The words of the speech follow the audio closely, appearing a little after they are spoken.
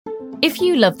If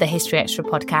you love the History Extra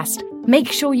podcast,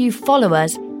 make sure you follow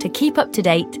us to keep up to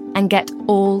date and get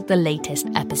all the latest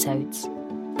episodes.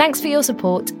 Thanks for your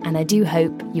support, and I do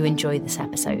hope you enjoy this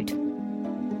episode.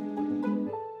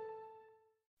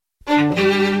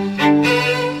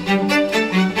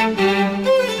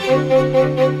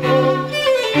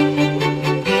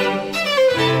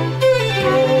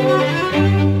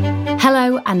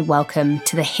 Hello and welcome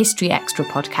to the History Extra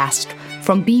podcast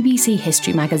from BBC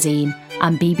History Magazine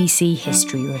and BBC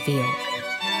History Revealed.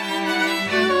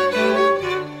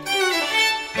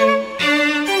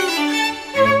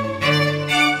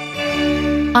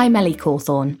 I'm Ellie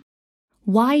Cawthorne.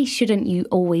 Why shouldn't you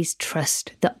always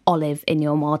trust the olive in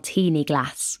your martini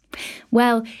glass?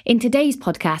 Well, in today's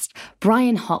podcast,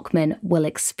 Brian Hockman will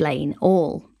explain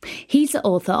all. He's the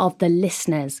author of The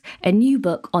Listeners, a new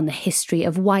book on the history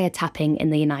of wiretapping in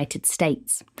the United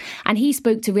States. And he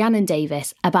spoke to Rhiannon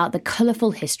Davies about the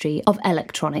colourful history of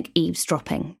electronic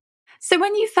eavesdropping. So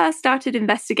when you first started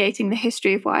investigating the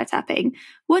history of wiretapping,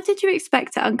 what did you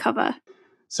expect to uncover?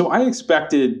 So I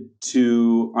expected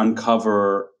to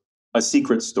uncover a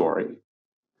secret story,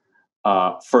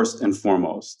 first and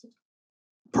foremost.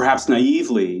 Perhaps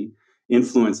naively,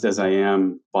 influenced as I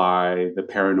am by the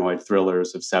paranoid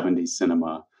thrillers of 70s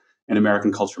cinema and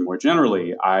American culture more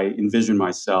generally, I envision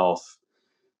myself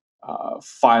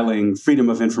filing Freedom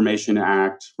of Information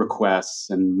Act requests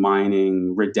and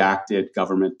mining redacted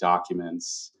government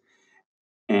documents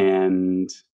and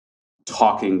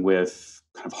talking with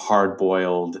kind of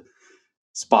hard-boiled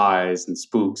spies and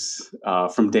spooks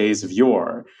from days of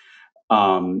yore.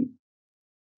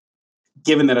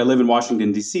 Given that I live in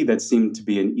Washington, D.C., that seemed to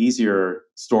be an easier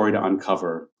story to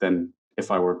uncover than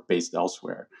if I were based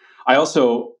elsewhere. I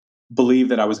also believed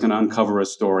that I was going to uncover a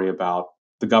story about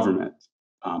the government,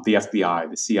 the FBI,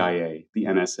 the CIA, the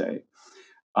NSA.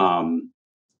 And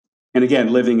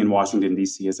again, living in Washington,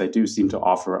 D.C., as I do, seemed to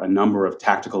offer a number of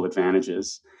tactical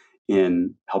advantages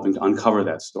in helping to uncover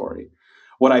that story.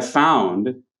 What I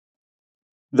found,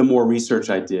 the more research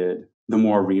I did, the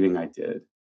more reading I did,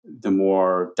 the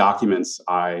more documents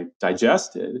I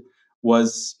digested,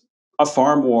 was a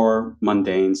far more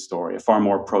mundane story, a far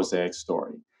more prosaic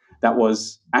story that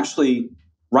was actually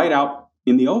right out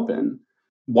in the open.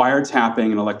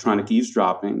 Wiretapping and electronic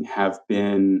eavesdropping have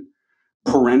been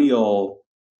perennial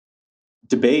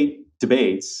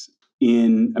debates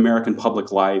in American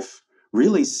public life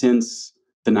really since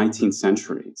the 19th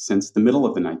century, since the middle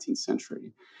of the 19th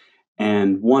century.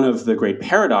 And one of the great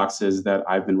paradoxes that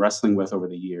I've been wrestling with over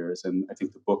the years, and I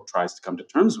think the book tries to come to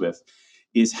terms with,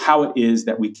 is how it is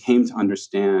that we came to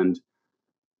understand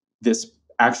this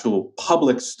actual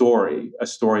public story, a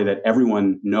story that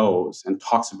everyone knows and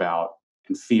talks about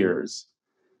and fears,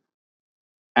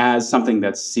 as something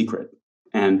that's secret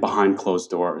and behind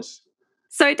closed doors.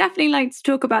 So I'd definitely like to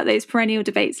talk about those perennial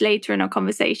debates later in our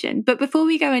conversation. But before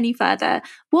we go any further,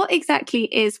 what exactly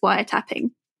is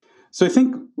wiretapping? So I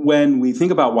think when we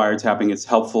think about wiretapping, it's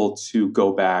helpful to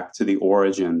go back to the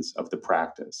origins of the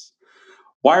practice.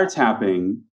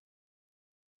 Wiretapping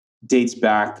dates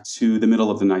back to the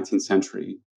middle of the 19th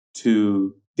century,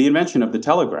 to the invention of the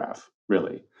telegraph,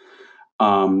 really.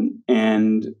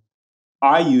 And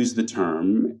I use the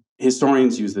term,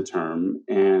 historians use the term,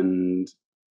 and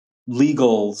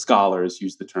legal scholars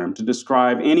use the term to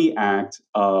describe any act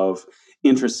of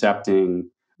intercepting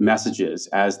messages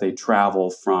as they travel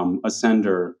from a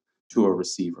sender to a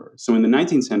receiver. So in the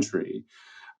 19th century,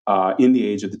 in the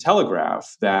age of the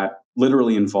telegraph, that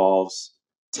literally involves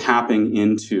tapping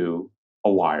into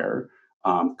a wire,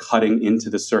 cutting into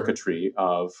the circuitry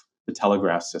of the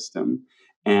telegraph system,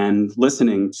 and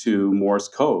listening to Morse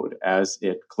code as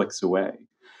it clicks away.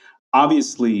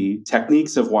 Obviously,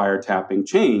 techniques of wiretapping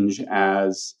change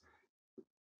as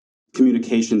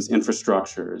communications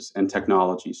infrastructures and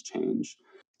technologies change.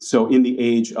 So in the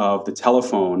age of the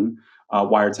telephone,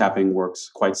 wiretapping works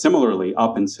quite similarly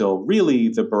up until really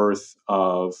the birth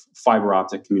of fiber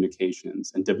optic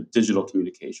communications and digital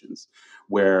communications,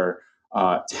 where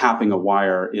tapping a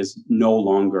wire is no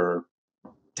longer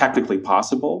technically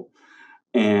possible.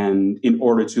 And in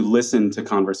order to listen to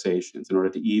conversations, in order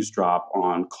to eavesdrop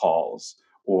on calls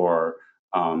or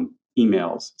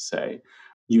emails, say,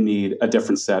 you need a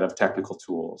different set of technical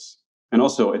tools. And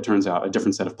also, it turns out, a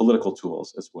different set of political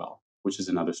tools as well, which is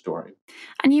another story.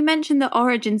 And you mentioned the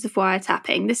origins of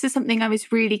wiretapping. This is something I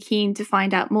was really keen to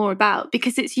find out more about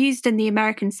because it's used in the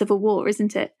American Civil War,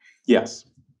 isn't it? Yes.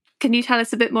 Can you tell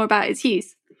us a bit more about its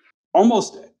use?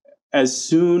 Almost as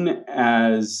soon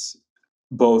as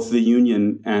both the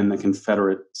Union and the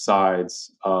Confederate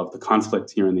sides of the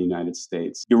conflict here in the United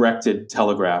States erected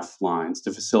telegraph lines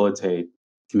to facilitate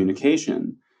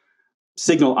communication,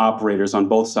 signal operators on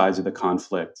both sides of the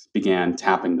conflict began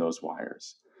tapping those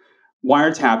wires.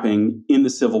 Wiretapping in the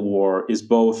Civil War is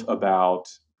both about,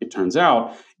 it turns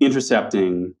out,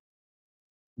 intercepting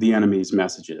the enemy's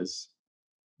messages,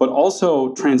 but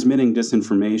also transmitting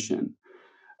disinformation.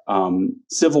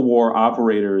 Civil War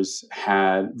operators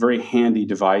had very handy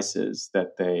devices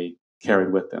that they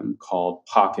carried with them called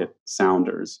pocket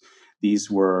sounders. These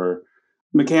were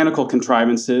mechanical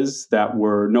contrivances that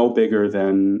were no bigger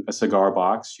than a cigar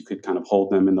box. You could kind of hold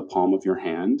them in the palm of your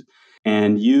hand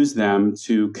and use them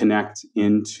to connect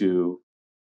into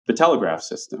the telegraph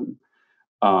system.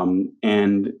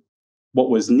 And what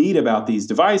was neat about these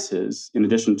devices, in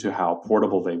addition to how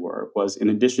portable they were, was in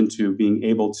addition to being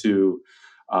able to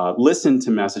listen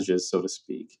to messages, so to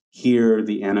speak, hear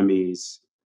the enemy's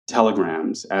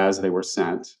telegrams as they were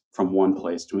sent from one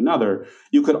place to another,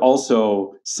 you could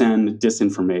also send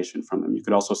disinformation from them. You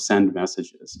could also send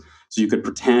messages. So you could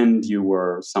pretend you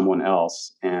were someone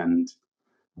else and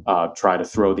try to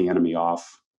throw the enemy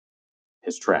off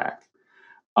his track.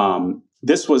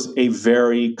 This was a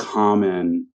very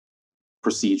common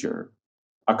procedure,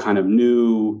 a kind of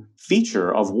new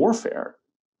feature of warfare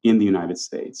in the United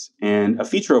States, and a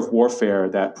feature of warfare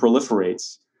that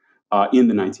proliferates in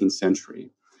the 19th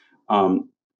century.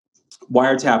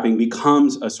 Wiretapping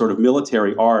becomes a sort of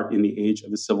military art in the age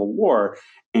of the Civil War,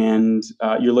 and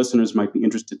your listeners might be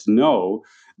interested to know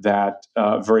that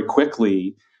very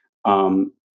quickly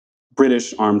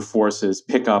British armed forces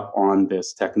pick up on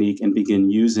this technique and begin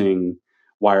using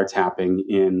wiretapping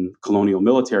in colonial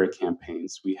military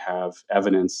campaigns. We have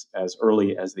evidence as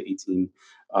early as the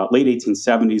late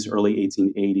 1870s, early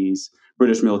 1880s.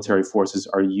 British military forces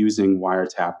are using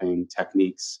wiretapping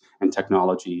techniques and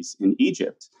technologies in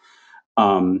Egypt.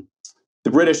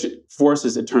 The British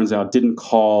forces, it turns out, didn't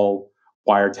call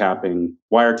wiretapping.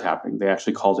 They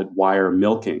actually called it wire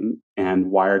milking, and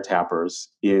wiretappers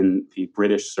in the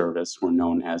British service were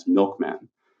known as milkmen.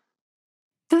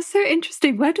 That's so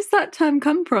interesting. Where does that term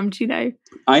come from? Do you know?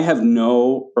 I have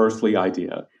no earthly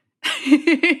idea.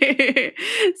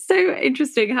 So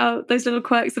interesting how those little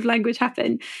quirks of language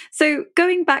happen. So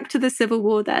going back to the Civil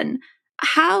War then,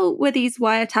 how were these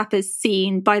wiretappers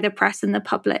seen by the press and the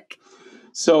public?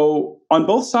 So on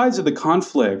both sides of the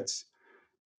conflict,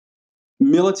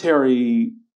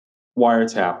 military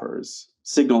wiretappers,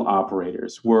 signal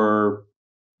operators, were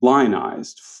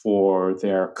lionized for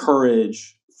their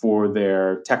courage, for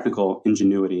their technical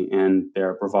ingenuity, and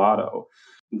their bravado.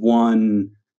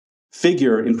 One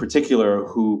figure in particular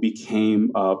who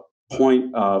became a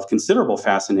point of considerable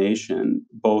fascination,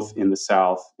 both in the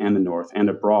South and the North and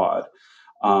abroad,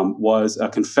 was a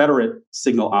Confederate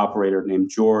signal operator named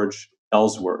George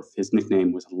Ellsworth. His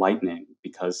nickname was Lightning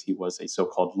because he was a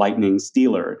so-called lightning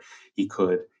stealer. He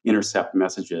could intercept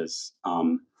messages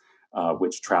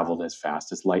which traveled as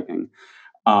fast as lightning.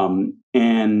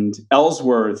 And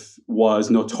Ellsworth was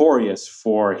notorious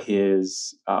for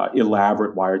his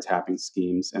elaborate wiretapping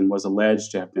schemes and was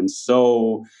alleged to have been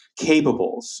so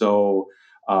capable, so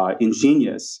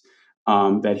ingenious,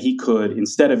 that he could,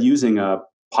 instead of using a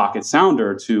pocket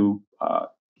sounder to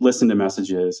listen to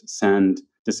messages, send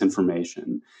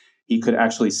disinformation, he could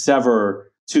actually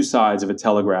sever two sides of a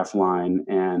telegraph line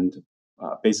and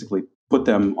basically put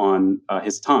them on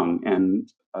his tongue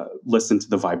and listen to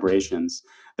the vibrations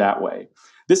that way.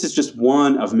 This is just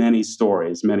one of many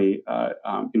stories, many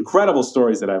incredible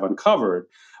stories that I've uncovered.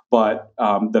 But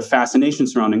the fascination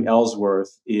surrounding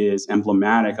Ellsworth is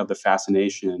emblematic of the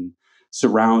fascination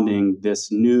surrounding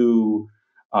this new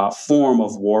form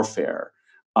of warfare,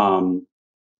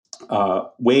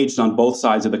 waged on both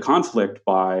sides of the conflict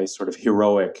by sort of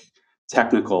heroic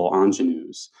technical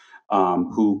ingenues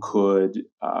who could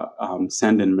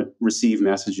send and receive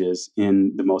messages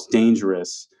in the most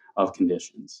dangerous of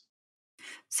conditions.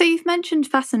 So you've mentioned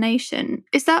fascination.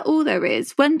 Is that all there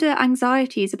is? When do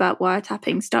anxieties about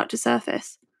wiretapping start to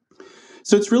surface?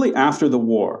 So it's really after the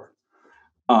war.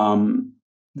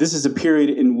 This is a period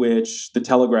in which the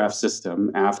telegraph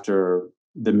system, after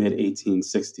the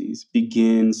mid-1860s,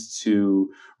 begins to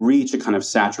reach a kind of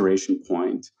saturation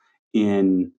point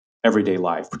in everyday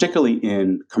life, particularly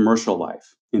in commercial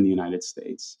life in the United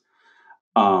States.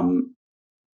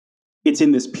 It's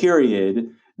in this period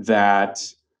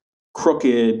that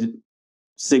crooked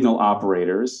signal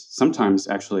operators, sometimes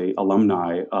actually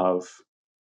alumni of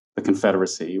the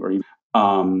Confederacy,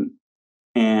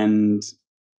 and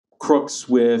crooks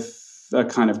with a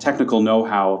kind of technical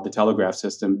know-how of the telegraph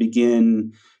system,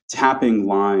 begin tapping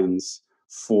lines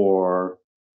for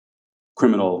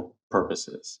criminal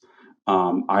purposes,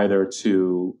 either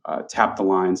to tap the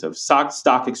lines of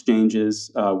stock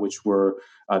exchanges, which were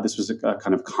This was a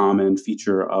kind of common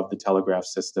feature of the telegraph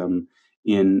system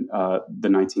in the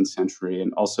 19th century,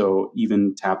 and also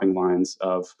even tapping lines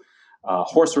of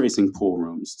horse racing pool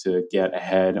rooms to get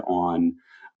ahead on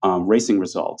racing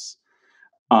results.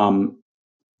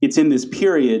 It's in this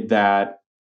period that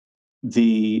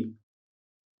the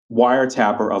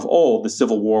wiretapper of old, the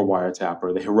Civil War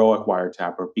wiretapper, the heroic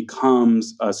wiretapper,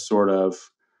 becomes a sort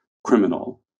of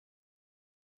criminal,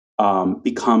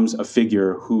 becomes a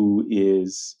figure who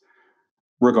is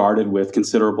regarded with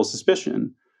considerable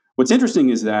suspicion. What's interesting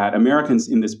is that Americans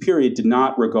in this period did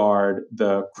not regard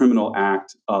the criminal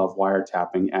act of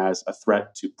wiretapping as a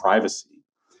threat to privacy,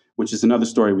 which is another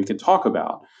story we could talk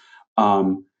about.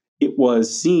 It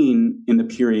was seen in the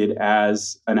period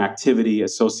as an activity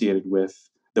associated with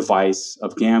the vice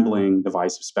of gambling, the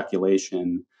vice of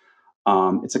speculation.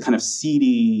 It's a kind of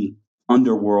seedy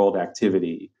underworld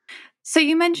activity. So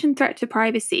you mentioned threat to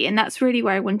privacy, and that's really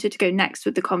where I wanted to go next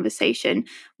with the conversation.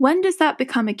 When does that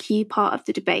become a key part of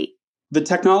the debate? The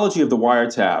technology of the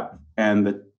wiretap and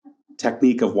the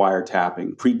technique of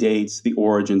wiretapping predates the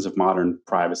origins of modern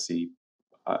privacy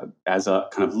as a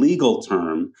kind of legal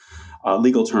term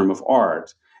of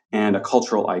art and a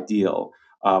cultural ideal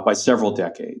by several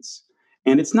decades.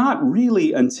 And it's not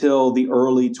really until the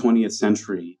early 20th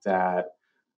century that,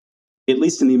 at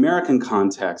least in the American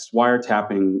context,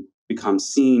 wiretapping becomes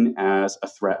seen as a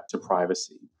threat to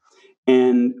privacy.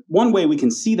 And one way we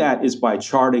can see that is by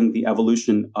charting the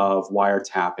evolution of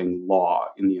wiretapping law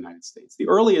in the United States. The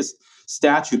earliest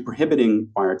statute prohibiting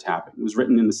wiretapping was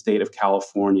written in the state of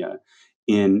California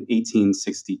in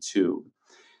 1862.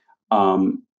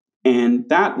 And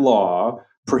that law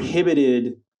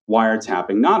prohibited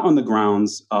wiretapping, not on the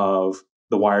grounds of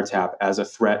the wiretap as a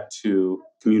threat to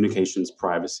communications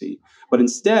privacy, but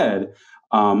instead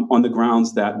on the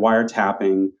grounds that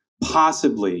wiretapping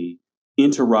possibly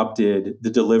interrupted the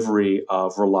delivery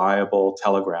of reliable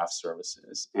telegraph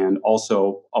services. And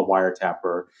also a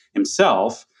wiretapper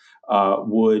himself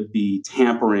would be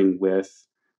tampering with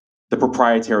the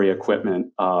proprietary equipment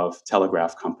of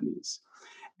telegraph companies.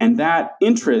 And that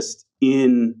interest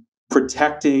in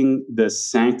protecting the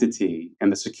sanctity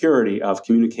and the security of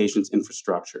communications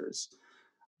infrastructures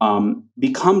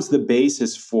becomes the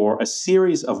basis for a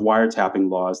series of wiretapping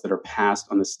laws that are passed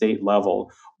on the state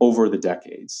level over the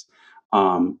decades.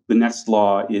 The next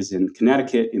law is in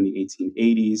Connecticut in the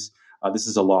 1880s. This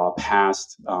is a law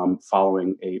passed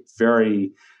following a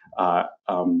very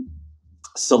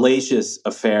salacious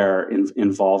affair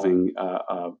involving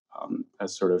a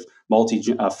sort of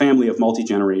family of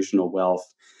multi-generational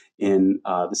wealth in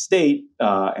the state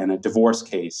and a divorce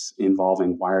case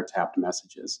involving wiretapped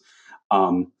messages.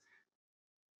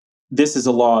 This is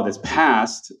a law that's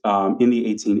passed in the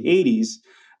 1880s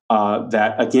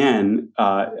that, again,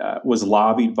 was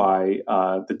lobbied by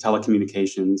the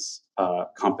telecommunications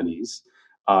companies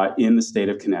in the state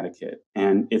of Connecticut.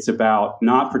 And it's about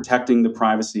not protecting the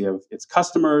privacy of its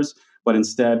customers, but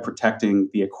instead protecting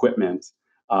the equipment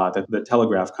that the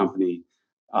telegraph companies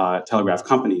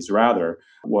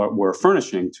were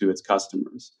furnishing to its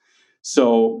customers.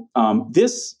 So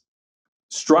this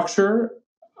structure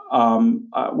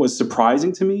was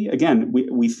surprising to me. Again,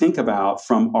 we think about,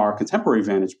 from our contemporary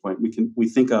vantage point, we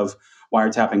think of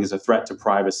wiretapping as a threat to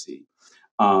privacy.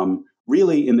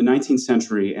 Really, in the 19th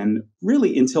century and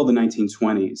really until the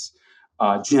 1920s,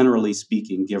 generally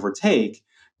speaking, give or take,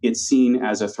 it's seen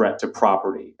as a threat to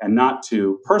property, and not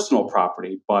to personal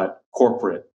property, but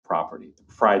corporate property, the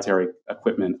proprietary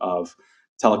equipment of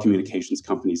telecommunications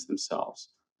companies themselves.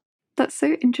 That's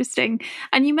so interesting.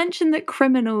 And you mentioned that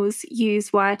criminals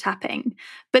use wiretapping,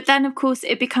 but then, of course,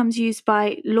 it becomes used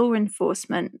by law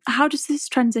enforcement. How does this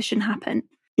transition happen?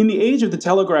 In the age of the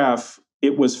telegraph,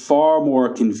 it was far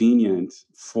more convenient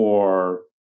for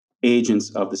agents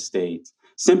of the state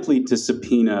simply to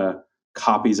subpoena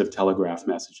copies of telegraph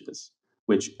messages,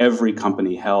 which every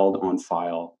company held on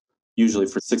file, usually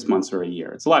for 6 months or a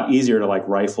year. It's a lot easier to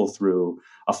rifle through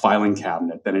a filing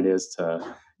cabinet than it is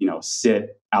to,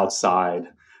 sit outside,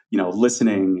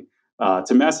 listening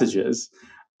to messages.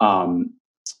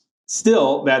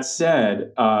 Still, that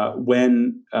said,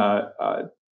 when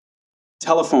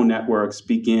telephone networks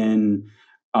begin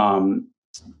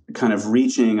kind of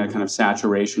reaching a kind of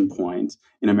saturation point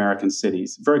in American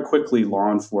cities, very quickly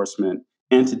law enforcement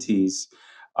entities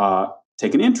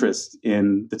take an interest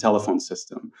in the telephone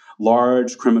system.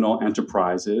 Large criminal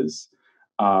enterprises,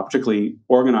 particularly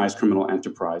organized criminal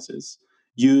enterprises,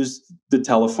 use the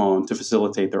telephone to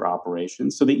facilitate their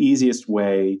operations. So the easiest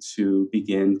way to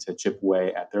begin to chip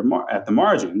away at the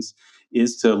margins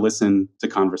is to listen to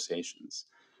conversations.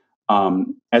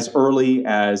 As early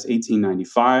as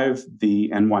 1895, the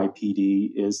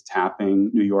NYPD is tapping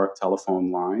New York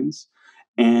telephone lines,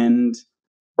 and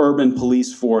urban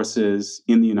police forces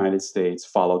in the United States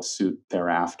followed suit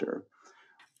thereafter.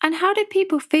 And how did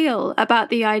people feel about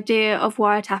the idea of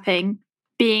wiretapping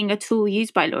being a tool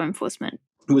used by law enforcement?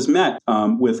 It was met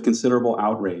with considerable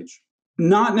outrage.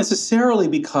 Not necessarily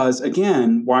because,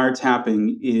 again,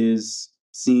 wiretapping is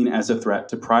seen as a threat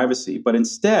to privacy, but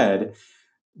instead,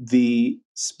 the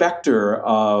specter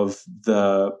of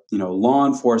the law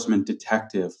enforcement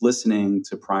detective listening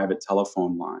to private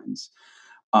telephone lines.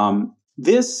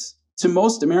 This, to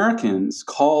most Americans,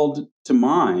 called to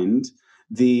mind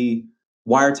the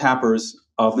wiretappers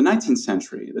of the 19th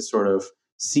century, the sort of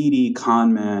seedy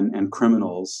con men and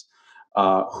criminals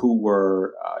who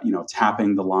were,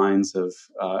 tapping the lines of,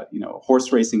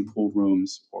 horse racing pool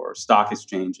rooms or stock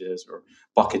exchanges or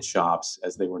bucket shops,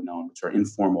 as they were known, which are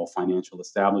informal financial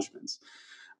establishments.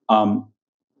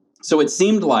 So it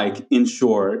seemed like, in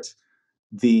short,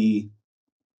 the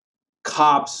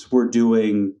cops were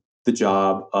doing the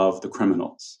job of the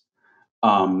criminals.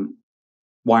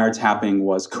 Wiretapping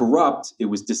was corrupt, it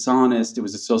was dishonest, it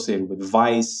was associated with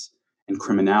vice and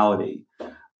criminality.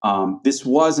 This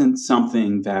wasn't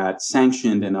something that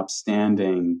sanctioned and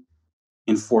upstanding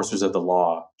enforcers of the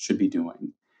law should be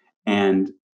doing.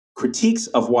 And critiques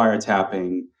of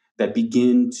wiretapping that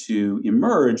begin to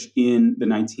emerge in the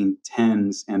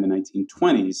 1910s and the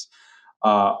 1920s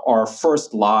are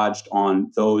first lodged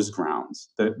on those grounds.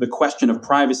 The question of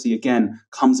privacy, again,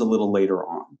 comes a little later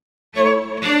on.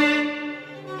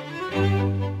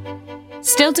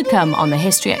 Still to come on the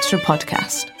History Extra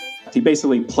podcast. He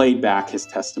basically played back his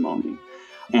testimony.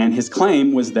 And his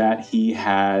claim was that he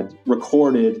had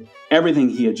recorded everything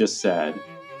he had just said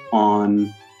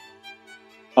on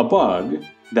a bug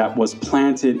that was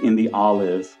planted in the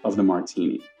olive of the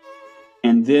martini.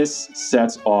 And this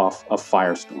sets off a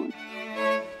firestorm.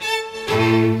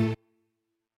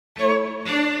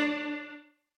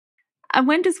 And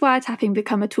when does wiretapping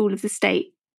become a tool of the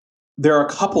state? There are a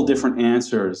couple different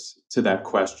answers to that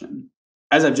question.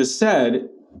 As I've just said,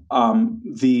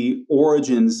 the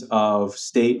origins of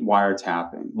state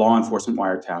wiretapping, law enforcement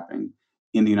wiretapping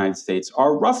in the United States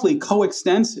are roughly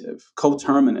coextensive,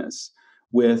 coterminous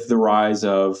with the rise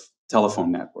of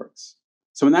telephone networks.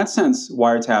 So in that sense,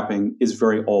 wiretapping is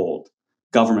very old.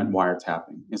 Government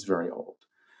wiretapping is very old.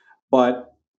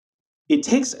 But it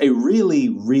takes a really,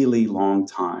 really long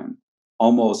time,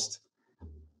 almost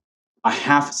a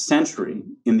half century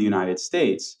in the United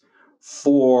States,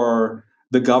 for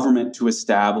the government to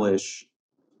establish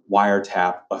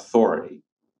wiretap authority.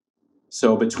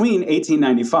 So between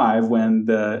 1895, when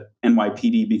the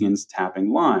NYPD begins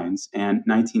tapping lines, and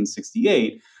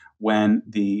 1968, when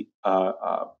the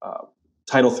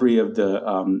Title III of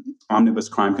the Omnibus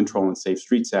Crime Control and Safe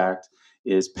Streets Act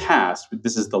is passed,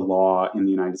 this is the law in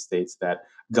the United States that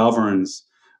governs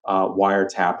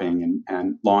wiretapping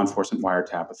and law enforcement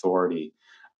wiretap authority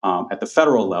at the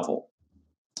federal level.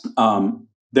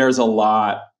 There's a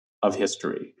lot of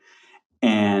history.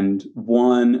 And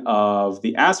one of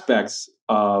the aspects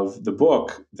of the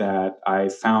book that I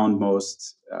found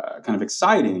most kind of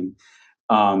exciting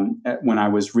when I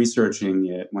was researching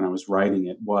it, when I was writing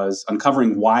it, was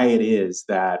uncovering why it is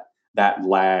that that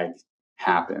lag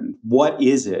happened. What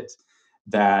is it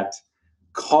that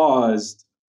caused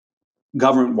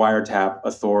government wiretap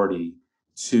authority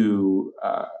to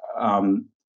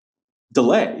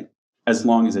delay as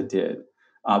long as it did?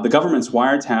 The government's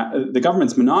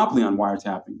monopoly on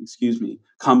wiretapping,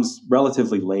 comes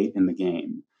relatively late in the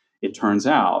game, it turns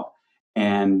out,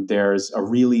 and there's a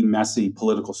really messy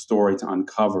political story to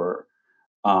uncover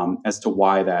as to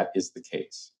why that is the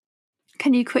case.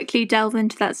 Can you quickly delve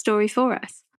into that story for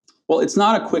us? Well, it's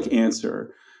not a quick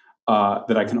answer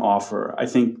that I can offer. I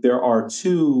think there are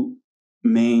two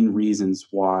main reasons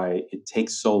why it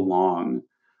takes so long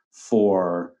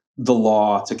for the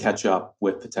law to catch up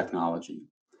with the technology.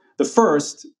 The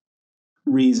first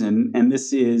reason, and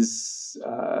this is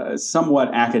somewhat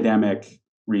academic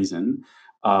reason,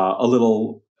 a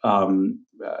little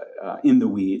in the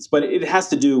weeds, but it has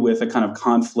to do with a kind of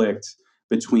conflict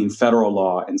between federal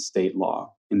law and state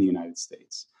law in the United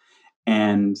States.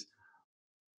 And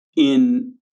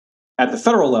at the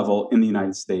federal level in the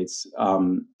United States,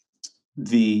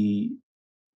 the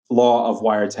law of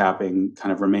wiretapping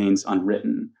kind of remains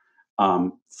unwritten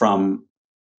from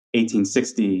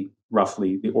 1860,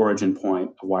 roughly, the origin point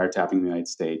of wiretapping in the United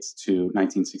States, to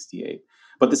 1968.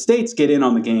 But the states get in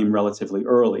on the game relatively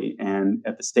early, and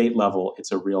at the state level,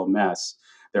 it's a real mess.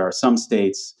 There are some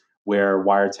states where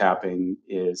wiretapping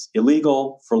is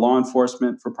illegal for law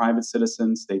enforcement for private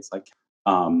citizens, states like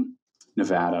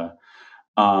Nevada.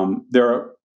 There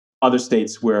are other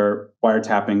states where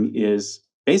wiretapping is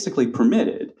basically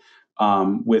permitted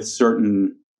with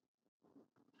certain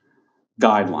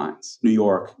guidelines. New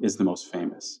York is the most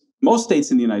famous. Most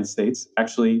states in the United States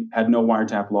actually had no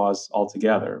wiretap laws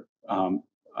altogether.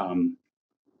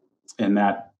 And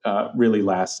that really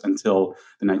lasts until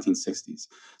the 1960s.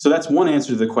 So that's one answer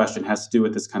to the question, has to do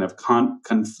with this kind of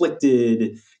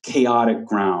conflicted, chaotic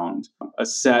ground, a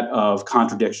set of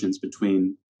contradictions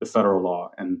between the federal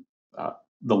law and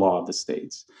the law of the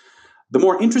states. The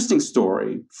more interesting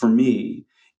story for me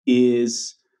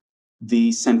is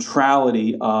the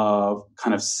centrality of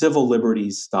kind of civil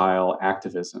liberties style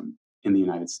activism in the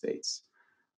United States.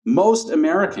 Most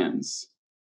Americans,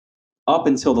 up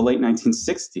until the late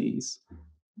 1960s,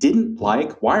 didn't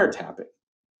like wiretapping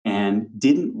and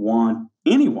didn't want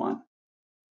anyone,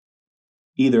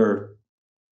 either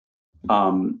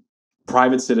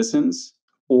private citizens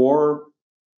or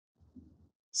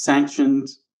sanctioned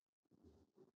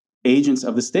agents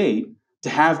of the state, to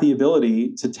have the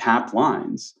ability to tap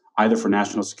lines, either for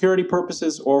national security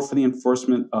purposes or for the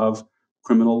enforcement of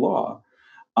criminal law.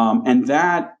 And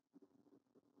that,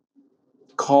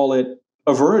 call it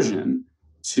aversion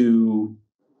to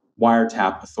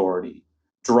wiretap authority,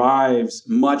 drives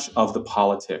much of the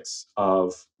politics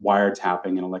of wiretapping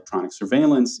and electronic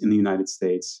surveillance in the United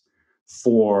States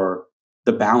for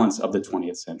the balance of the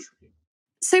 20th century.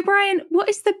 So, Brian, what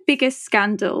is the biggest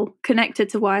scandal connected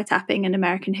to wiretapping in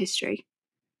American history?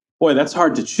 Boy, that's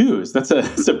hard to choose. That's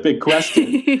a big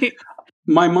question.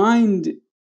 My mind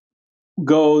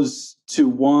goes to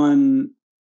one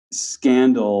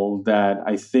scandal that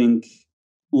I think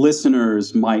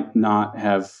listeners might not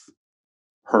have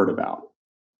heard about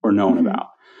or known about.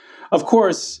 Of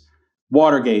course,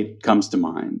 Watergate comes to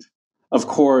mind. Of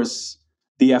course,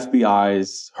 the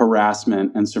FBI's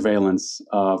harassment and surveillance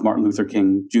of Martin Luther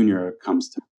King Jr. comes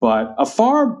to mind. But a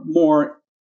far more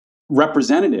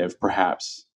representative,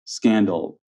 perhaps,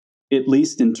 scandal, at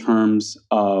least in terms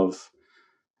of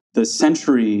the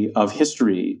century of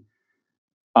history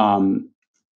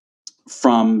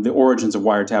from the origins of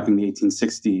wiretapping in the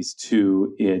 1860s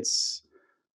to its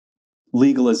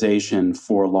legalization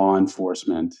for law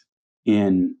enforcement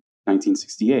in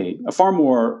 1968. A far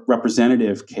more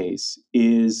representative case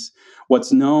is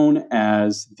what's known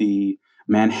as the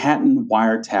Manhattan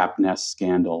wiretap nest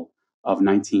scandal of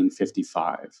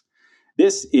 1955.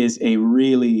 This is a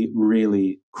really,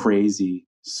 really crazy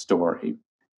story.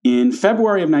 In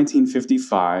February of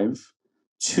 1955,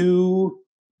 two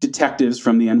detectives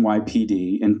from the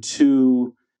NYPD and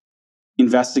two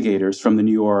investigators from the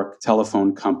New York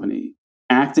Telephone Company,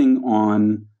 acting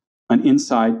on an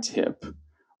inside tip,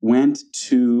 went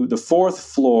to the fourth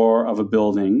floor of a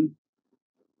building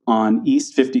on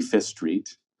East 55th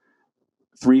Street,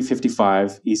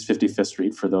 355 East 55th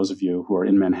Street, for those of you who are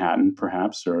in Manhattan,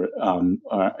 perhaps, or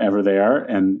are ever there.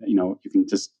 And,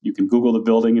 you can Google the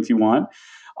building if you want.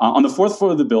 On the fourth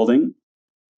floor of the building,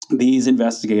 these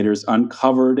investigators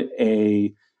uncovered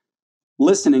a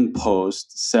listening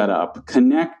post set up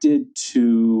connected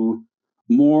to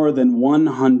more than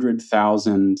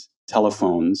 100,000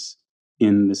 telephones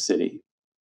in the city.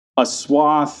 A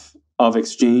swath of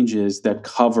exchanges that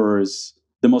covers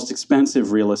the most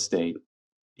expensive real estate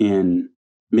in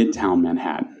Midtown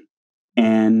Manhattan.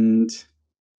 And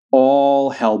all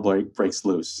hell breaks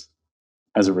loose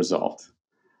as a result.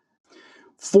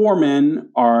 4 men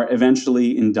are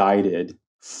eventually indicted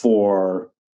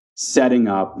for setting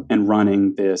up and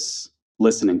running this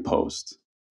listening post.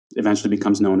 It eventually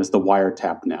becomes known as the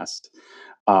wiretap nest.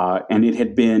 And it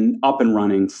had been up and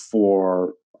running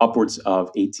for upwards of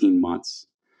 18 months.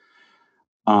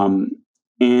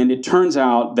 And it turns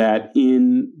out that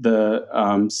in the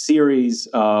series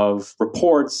of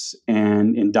reports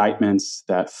and indictments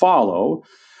that follow,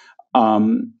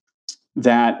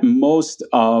 that most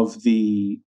of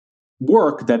the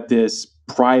work that this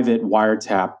private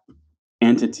wiretap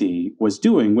entity was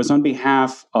doing was on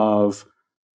behalf of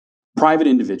private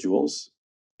individuals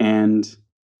and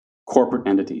corporate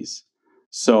entities.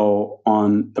 So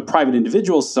on the private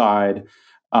individual side,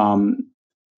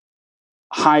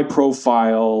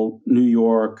 high-profile New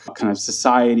York kind of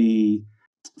society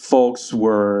folks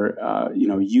were,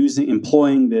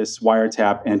 employing this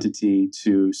wiretap entity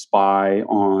to spy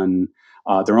on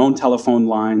their own telephone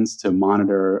lines, to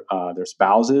monitor their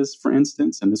spouses, for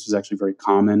instance. And this was actually very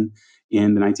common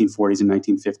in the 1940s and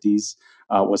 1950s,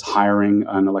 was hiring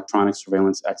an electronic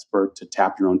surveillance expert to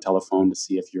tap your own telephone to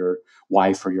see if your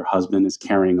wife or your husband is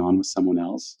carrying on with someone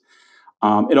else.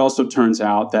 It also turns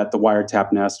out that the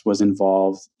wiretap nest was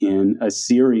involved in a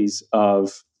series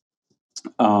of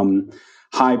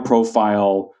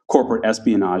high-profile corporate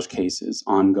espionage cases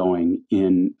ongoing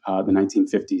in the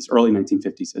 1950s, early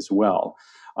 1950s as well.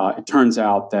 It turns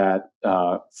out that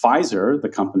Pfizer, the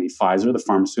company Pfizer, the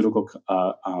pharmaceutical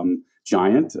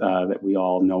giant that we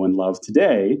all know and love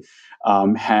today,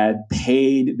 had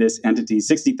paid this entity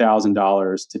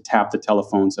 $60,000 to tap the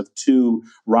telephones of two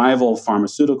rival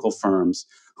pharmaceutical firms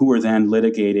who were then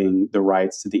litigating the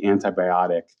rights to the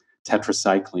antibiotic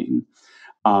tetracycline.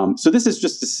 So this is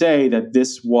just to say that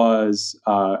this was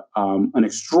an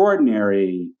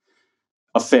extraordinary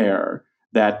affair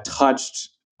that touched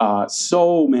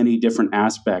so many different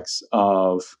aspects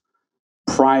of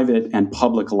private and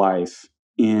public life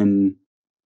in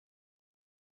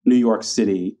New York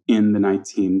City in the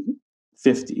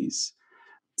 1950s.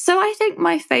 So I think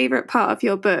my favorite part of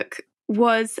your book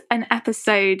was an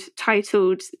episode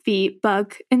titled "The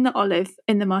Bug in the Olive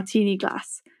in the Martini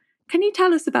Glass." Can you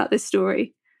tell us about this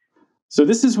story? So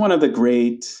this is one of the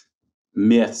great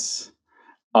myths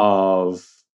of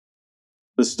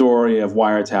the story of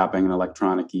wiretapping and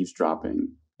electronic eavesdropping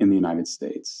in the United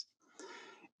States.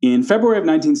 In February of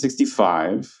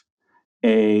 1965,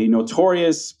 a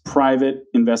notorious private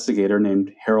investigator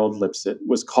named Harold Lipset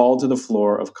was called to the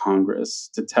floor of Congress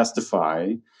to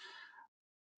testify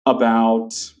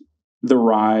about the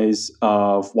rise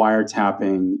of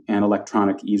wiretapping and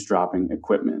electronic eavesdropping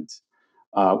equipment,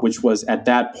 which was at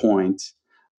that point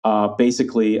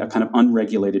basically a kind of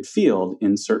unregulated field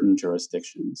in certain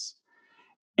jurisdictions.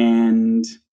 And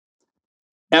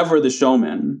ever the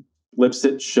showman,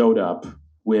 Lipset showed up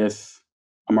with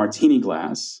a martini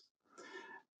glass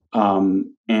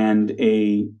and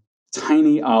a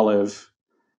tiny olive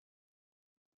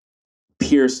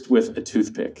pierced with a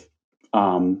toothpick.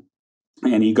 And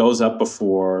he goes up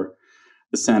before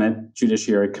the Senate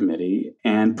Judiciary Committee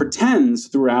and pretends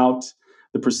throughout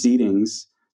the proceedings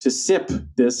to sip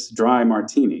this dry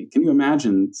martini. Can you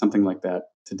imagine something like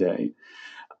that today?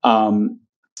 And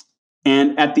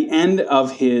at the end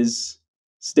of his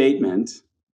statement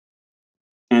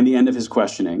and the end of his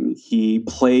questioning, he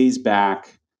plays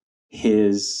back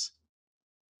his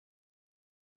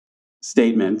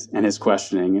statement and his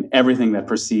questioning and everything that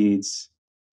precedes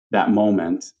that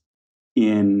moment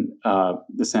in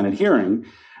the Senate hearing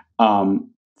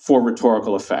for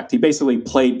rhetorical effect. He basically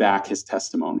played back his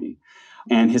testimony.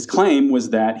 And his claim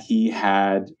was that he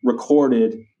had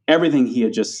recorded everything he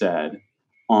had just said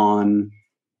on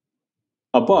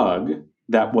a bug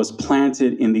that was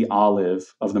planted in the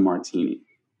olive of the martini.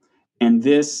 And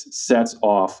this sets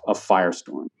off a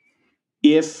firestorm.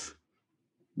 If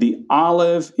the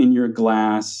olive in your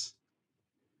glass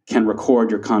can record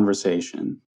your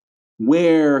conversation,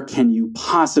 where can you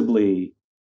possibly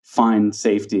find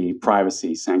safety,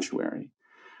 privacy, sanctuary?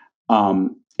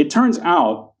 It turns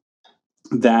out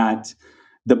that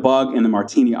the bug in the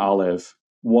martini olive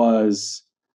was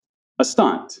a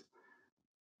stunt.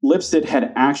 Lipset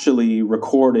had actually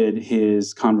recorded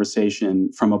his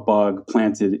conversation from a bug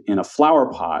planted in a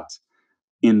flower pot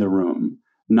in the room,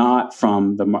 not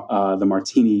from the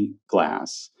martini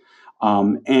glass.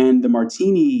 And the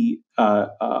martini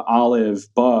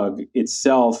olive bug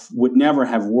itself would never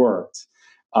have worked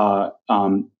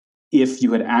if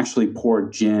you had actually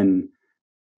poured gin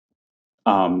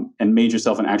and made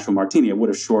yourself an actual martini. It would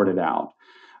have shorted out.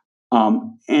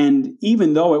 And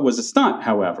even though it was a stunt,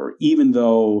 however, even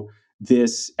though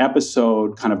this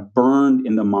episode kind of burned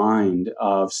in the mind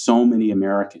of so many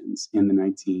Americans in the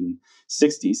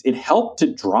 1960s, it helped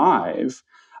to drive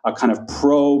a kind of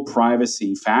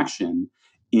pro-privacy faction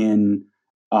in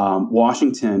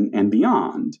Washington and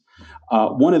beyond.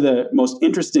 One of the most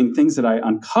interesting things that I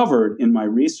uncovered in my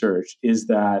research is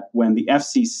that when the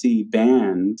FCC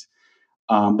banned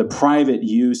the private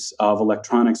use of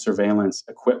electronic surveillance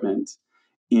equipment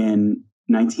in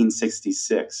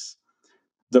 1966,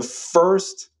 the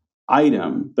first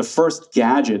item, the first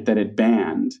gadget that it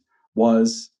banned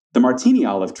was the Martini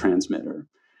Olive transmitter.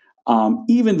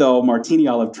 Even though Martini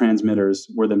Olive transmitters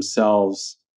were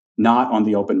themselves not on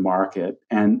the open market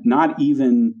and not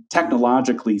even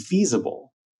technologically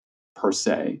feasible per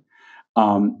se,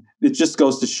 it just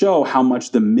goes to show how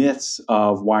much the myths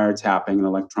of wiretapping and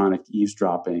electronic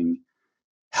eavesdropping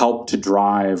help to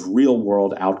drive real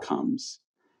world outcomes.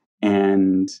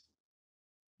 And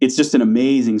it's just an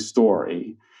amazing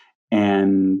story.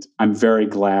 And I'm very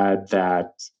glad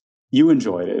that you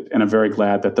enjoyed it. And I'm very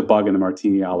glad that the bug in the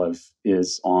martini olive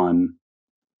is on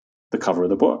the cover of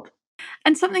the book.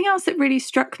 And something else that really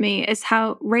struck me is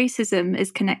how racism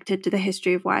is connected to the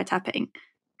history of wiretapping.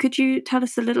 Could you tell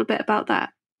us a little bit about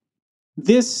that?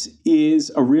 This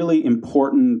is a really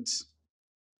important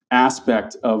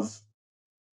aspect of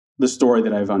the story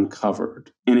that I've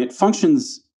uncovered, and it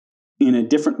functions in a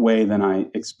different way than I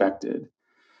expected.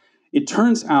 It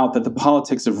turns out that the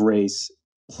politics of race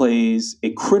plays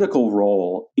a critical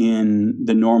role in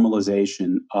the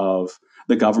normalization of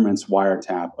the government's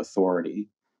wiretap authority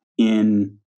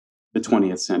in the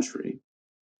 20th century.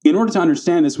 In order to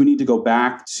understand this, we need to go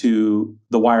back to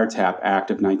the Wiretap Act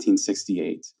of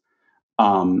 1968,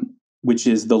 which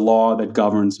is the law that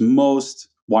governs most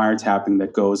wiretapping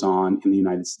that goes on in the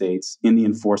United States in the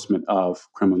enforcement of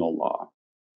criminal law.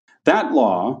 That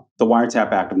law, the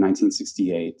Wiretap Act of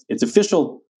 1968, its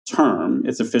official term,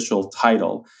 its official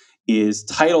title, is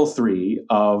Title III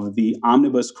of the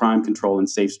Omnibus Crime Control and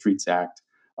Safe Streets Act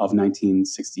of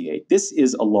 1968. This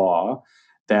is a law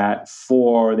that,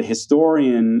 for the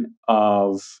historian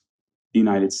of the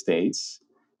United States,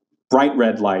 bright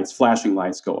red lights, flashing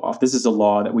lights go off. This is a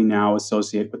law that we now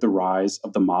associate with the rise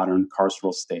of the modern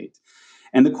carceral state.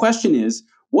 And the question is,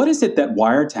 what is it that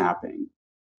wiretapping,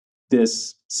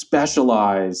 this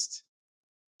specialized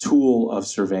tool of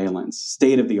surveillance,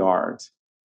 state-of-the-art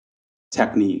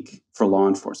technique for law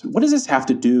enforcement, what does this have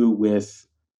to do with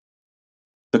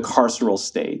the carceral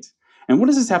state? And what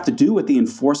does this have to do with the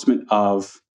enforcement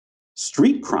of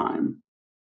street crime?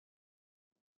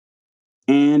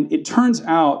 And it turns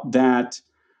out that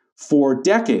for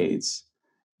decades,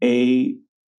 a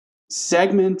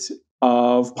segment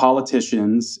of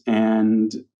politicians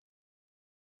and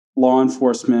law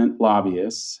enforcement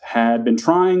lobbyists had been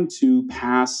trying to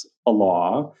pass a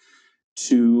law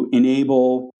to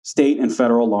enable state and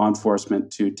federal law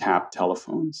enforcement to tap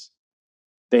telephones.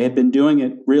 They had been doing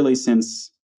it really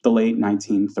since the late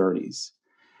 1930s.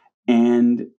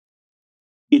 And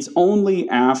it's only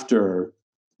after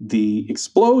the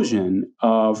explosion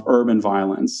of urban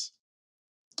violence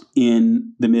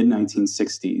in the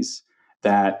mid-1960s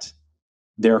that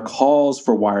their calls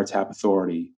for wiretap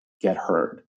authority get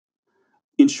heard.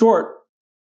 In short,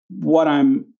 what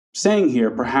I'm saying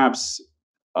here, perhaps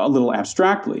a little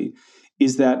abstractly,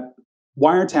 is that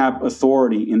wiretap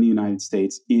authority in the United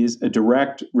States is a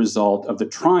direct result of the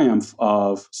triumph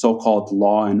of so-called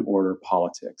law and order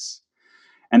politics.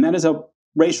 And that is a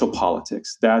racial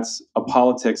politics. That's a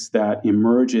politics that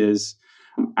emerges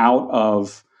out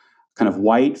of kind of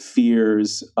white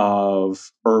fears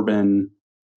of urban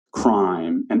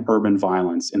crime and urban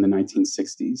violence in the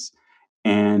 1960s.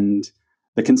 And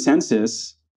the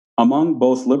consensus among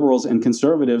both liberals and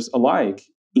conservatives alike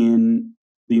in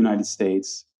the United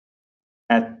States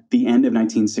at the end of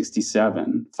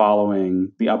 1967,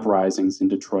 following the uprisings in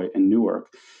Detroit and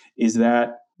Newark, is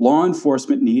that law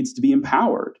enforcement needs to be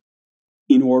empowered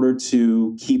in order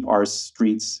to keep our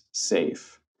streets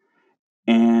safe.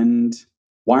 And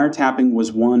wiretapping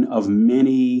was one of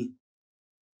many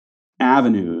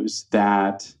avenues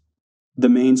that the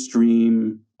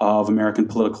mainstream of American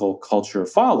political culture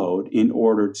followed in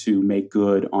order to make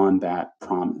good on that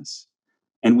promise.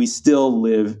 And we still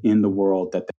live in the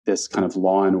world that this kind of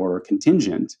law and order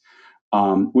contingent,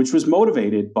 which was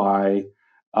motivated by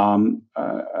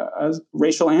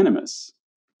racial animus.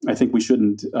 I think we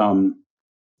shouldn't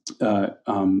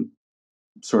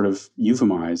sort of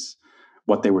euphemize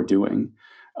what they were doing.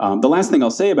 The last thing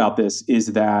I'll say about this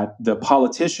is that the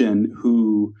politician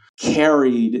who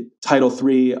carried Title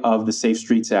III of the Safe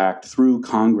Streets Act through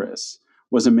Congress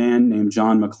was a man named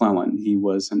John McClellan. He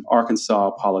was an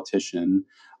Arkansas politician,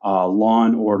 law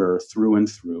and order through and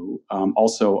through,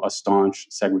 also a staunch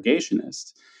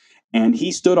segregationist. And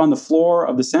he stood on the floor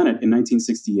of the Senate in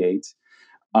 1968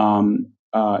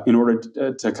 in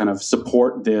order to kind of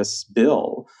support this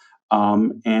bill.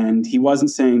 And he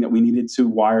wasn't saying that we needed to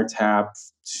wiretap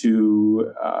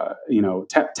to,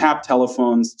 tap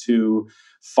telephones to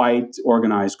fight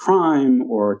organized crime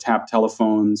or tap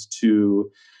telephones to,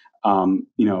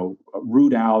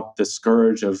 root out the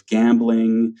scourge of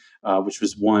gambling, which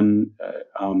was one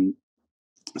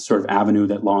sort of avenue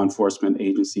that law enforcement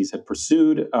agencies had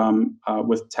pursued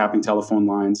with tapping telephone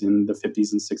lines in the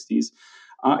 50s and 60s.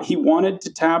 He wanted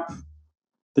to tap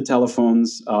the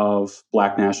telephones of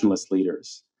Black nationalist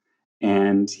leaders.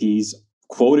 And he's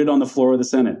quoted on the floor of the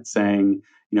Senate saying,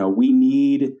 we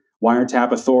need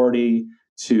wiretap authority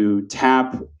to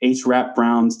tap H. Rap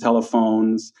Brown's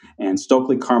telephones and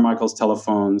Stokely Carmichael's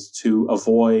telephones to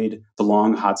avoid the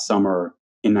long, hot summer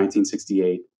in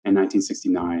 1968 and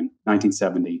 1969,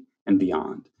 1970, and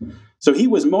beyond. So he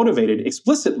was motivated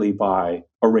explicitly by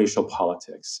a racial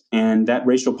politics. And that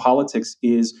racial politics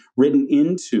is written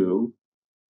into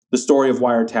the story of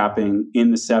wiretapping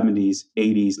in the 70s,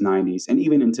 80s, 90s, and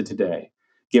even into today.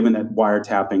 given that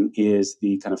wiretapping is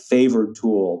the kind of favored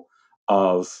tool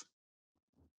of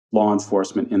law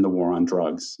enforcement in the war on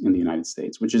drugs in the United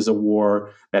States, which is a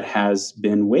war that has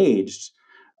been waged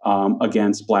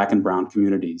against Black and brown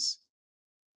communities.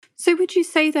 So would you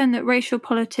say then that racial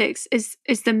politics is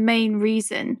the main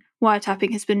reason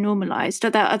wiretapping has been normalized?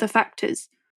 Are there other factors?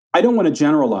 I don't want to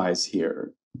generalize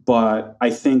here, but I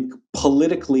think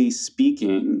politically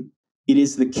speaking, it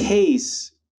is the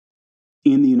case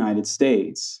in the United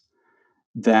States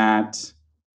that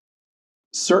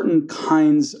certain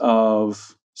kinds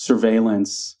of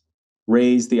surveillance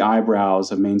raise the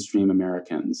eyebrows of mainstream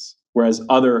Americans, whereas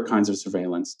other kinds of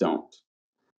surveillance don't.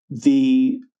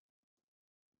 The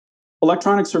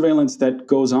electronic surveillance that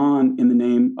goes on in the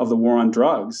name of the war on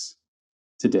drugs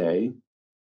today,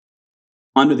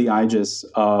 under the aegis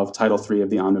of Title III of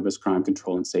the Omnibus Crime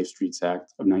Control and Safe Streets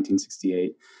Act of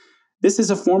 1968, this is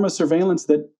a form of surveillance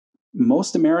that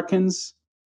most Americans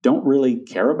don't really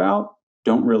care about,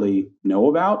 don't really know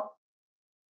about.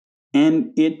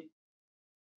 And it,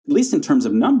 at least in terms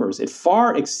of numbers, it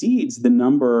far exceeds the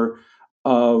number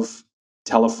of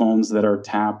telephones that are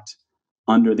tapped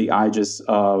under the aegis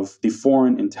of the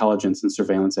Foreign Intelligence and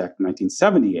Surveillance Act of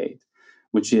 1978,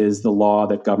 which is the law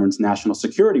that governs national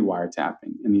security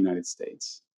wiretapping in the United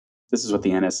States. This is what the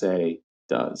NSA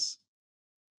does.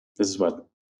 This is what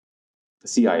the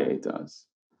CIA does.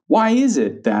 Why is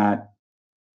it that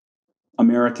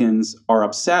Americans are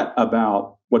upset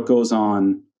about what goes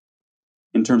on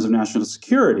in terms of national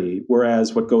security,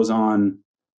 whereas what goes on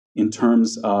in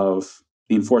terms of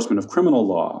the enforcement of criminal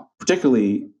law,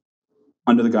 particularly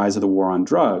under the guise of the war on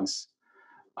drugs?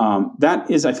 That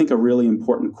is, I think, a really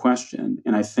important question.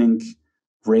 And I think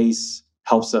race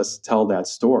helps us tell that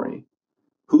story.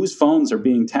 Whose phones are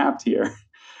being tapped here?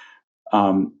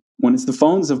 When it's the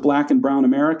phones of Black and brown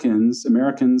Americans,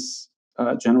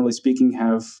 generally speaking,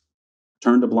 have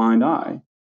turned a blind eye.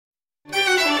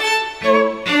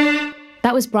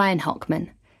 That was Brian Hockman.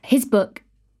 His book,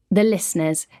 The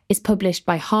Listeners, is published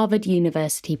by Harvard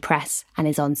University Press and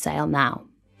is on sale now.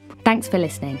 Thanks for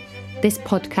listening. This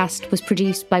podcast was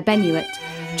produced by Ben Hewitt,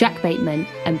 Jack Bateman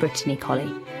and Brittany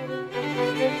Colley.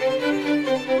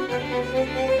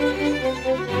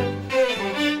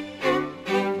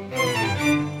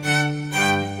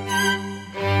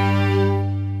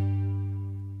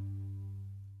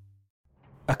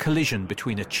 A collision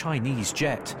between a Chinese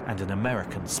jet and an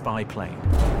American spy plane.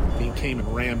 He came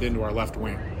and rammed into our left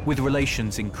wing. With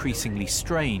relations increasingly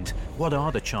strained, what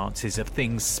are the chances of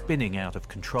things spinning out of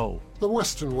control? The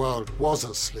Western world was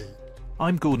asleep.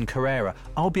 I'm Gordon Carrera.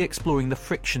 I'll be exploring the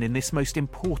friction in this most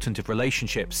important of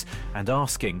relationships and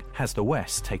asking, has the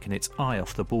West taken its eye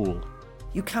off the ball?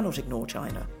 You cannot ignore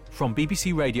China. From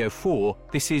BBC Radio 4,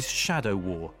 this is Shadow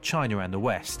War, China and the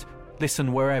West.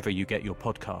 Listen wherever you get your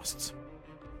podcasts.